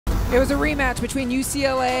It was a rematch between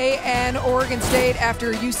UCLA and Oregon State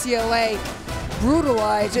after UCLA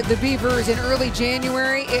brutalized the Beavers in early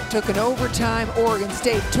January. It took an overtime. Oregon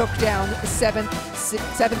State took down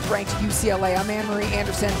seventh-ranked UCLA. I'm Anne-Marie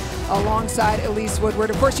Anderson alongside Elise Woodward.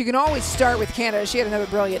 Of course, you can always start with Canada. She had another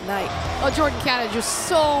brilliant night. Oh, Jordan Canada just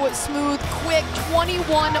so smooth, quick,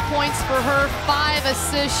 21 points for her, 5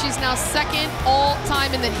 assists. She's now second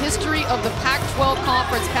all-time in the history of the Pac-12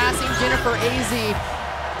 Conference, passing Jennifer Azzi.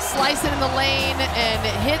 Slicing in the lane and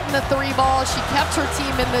hitting the 3 ball. She kept her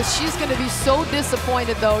team in this. She's going to be so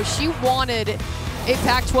disappointed, though. She wanted a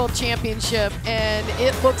Pac-12 championship, and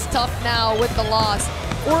it looks tough now with the loss.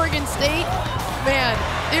 Oregon State, man,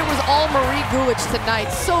 it was all Marie Gulich tonight.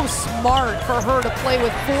 So smart for her to play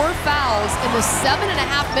with 4 fouls in the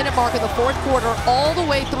 7.5-minute mark of the 4th quarter, all the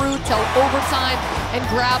way through till overtime, and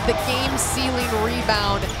grab the game-sealing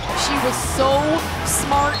rebound. She was so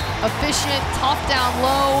smart, efficient, tough down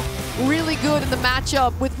low, really good in the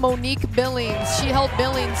matchup with Monique Billings. She held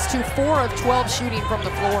Billings to 4 of 12 shooting from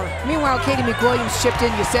the floor. Meanwhile, Katie McWilliams chipped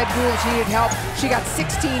in. You said Gulich needed help. She got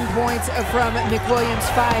 16 points from McWilliams,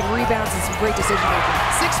 5 rebounds, and some great decision-making.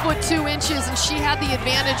 6'2", and she had the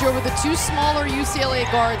advantage over the 2 smaller UCLA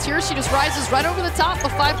guards. Here she just rises right over the top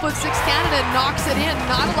of 5'6" Canada and knocks it in.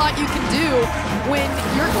 Not a lot you can do when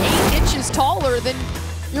you're 8 inches taller than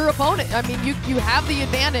your opponent. I mean, you have the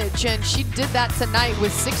advantage, and she did that tonight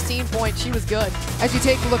with 16 points. She was good. As you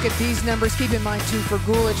take a look at these numbers, keep in mind, too, for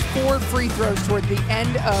Gulich, 4 free throws toward the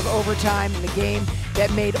end of overtime in the game that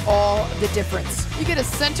made all the difference. You get a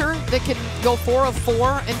center that can go 4 of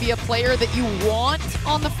 4 and be a player that you want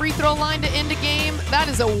on the free throw line to end a game. That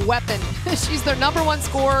is a weapon. She's their #1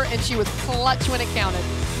 scorer, and she was clutch when it counted.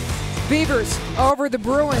 Beavers over the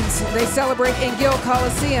Bruins. They celebrate in Gill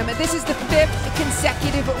Coliseum. This is the 5th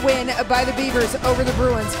consecutive win by the Beavers over the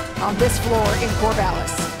Bruins on this floor in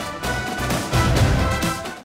Corvallis.